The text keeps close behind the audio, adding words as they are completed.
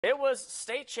It was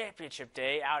state championship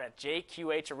day out at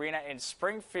JQH Arena in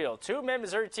Springfield. Two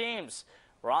Mid-Missouri teams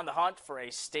were on the hunt for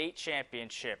a state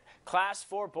championship. Class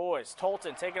 4 boys,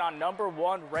 Tolton taking on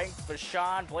 #1 ranked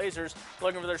Vashon Blazers,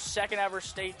 looking for their second ever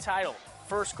state title.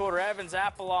 First quarter, Evans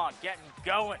Apollon getting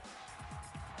going.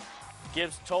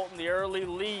 Gives Tolton the early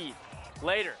lead.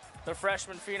 Later, the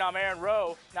freshman phenom Aaron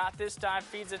Rowe, not this time,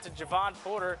 feeds it to Javon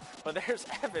Porter, but there's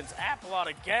Evans Apollon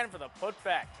again for the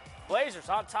putback. Blazers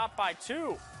on top by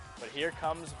 2, but here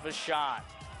comes Vashon.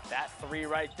 That 3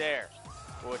 right there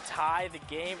will tie the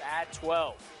game at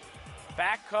 12.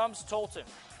 Back comes Tolton.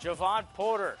 Javon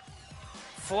Porter,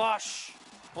 flush.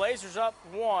 Blazers up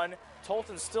 1.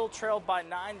 Tolton still trailed by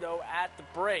 9, though, at the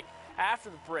break. After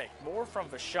the break, more from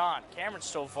Vashon. Cameron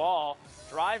Stovall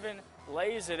driving,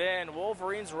 lays it in.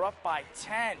 Wolverines were up by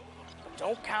 10. But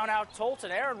don't count out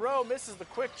Tolton. Aaron Rowe misses the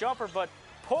quick jumper, but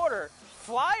Porter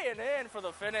flying in for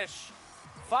the finish.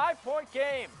 5-point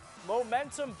game.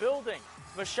 Momentum building.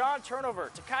 Vashon turnover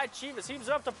to Kai Chivas. Heaves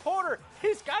it up to Porter.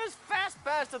 He's got his fast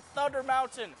pass to Thunder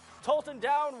Mountain. Tolton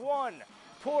down 1.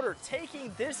 Porter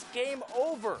taking this game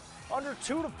over. Under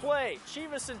 2 to play.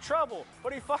 Chivas in trouble,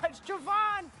 but he finds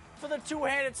Javon for the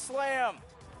two-handed slam.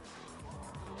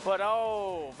 But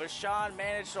Vashon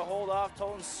managed to hold off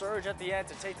Tolton's surge at the end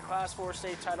to take the Class 4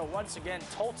 state title once again.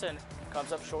 Tolton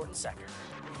comes up short in second.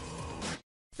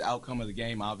 The outcome of the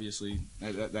game, obviously,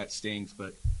 that stings,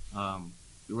 but the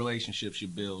relationships you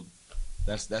build,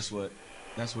 that's what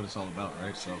it's all about,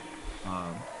 right? So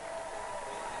I'm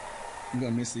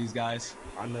gonna miss these guys.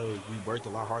 I know we worked a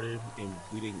lot harder and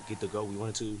we didn't get the goal we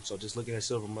wanted to. So just looking at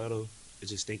silver medal, it's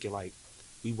just thinking like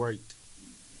we worked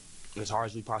as hard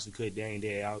as we possibly could day in,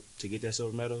 day out to get that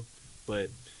silver medal. But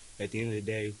at the end of the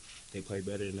day, they played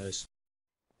better than us.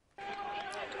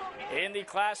 In the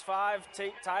Class 5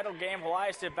 title game,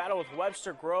 Helias did battle with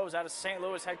Webster Groves out of St.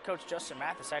 Louis. Head coach Justin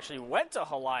Mathis actually went to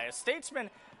Helias. Statesman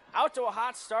out to a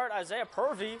hot start. Isaiah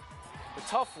Purvey, the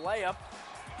tough layup.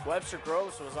 Webster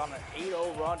Groves was on an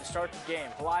 8-0 run to start the game.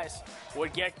 Helias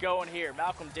would get going here.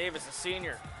 Malcolm Davis, a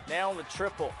senior, nailing the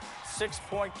triple.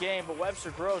 6-point game, but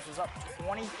Webster Groves was up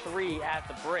 23 at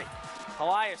the break.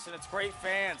 Helias and its great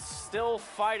fans still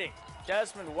fighting.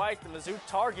 Desmond White, the Mizzou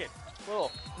target.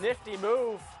 Little nifty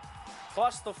move,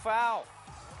 plus the foul.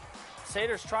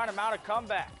 Satyrs trying to mount a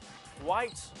comeback.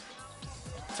 White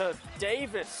to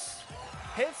Davis.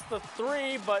 Hits the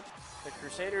 3, but the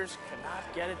Crusaders cannot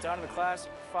get it done in the Class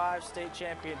 5 state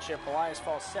championship. Helias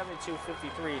falls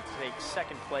 72-53 to take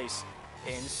second place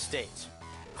in state.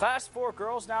 Class 4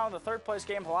 girls now in the third place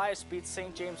game. Helias beats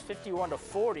St. James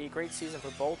 51-40. Great season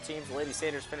for both teams. The Lady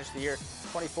Satyrs finished the year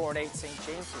 24-8. St.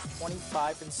 James was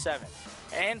 25-7.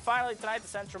 And finally tonight, the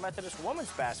Central Methodist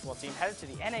women's basketball team headed to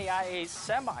the NAIA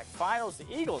semifinals. The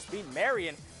Eagles beat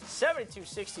Marion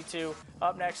 72-62.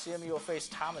 Up next, CMU will face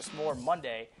Thomas More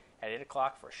Monday at 8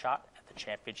 o'clock for a shot at the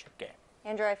championship game.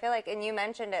 Andrew, I feel like, and you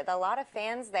mentioned it, a lot of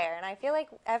fans there, and I feel like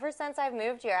ever since I've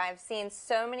moved here, I've seen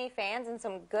so many fans and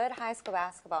some good high school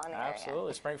basketball in the area.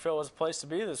 Absolutely. Springfield was a place to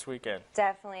be this weekend.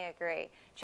 Definitely agree.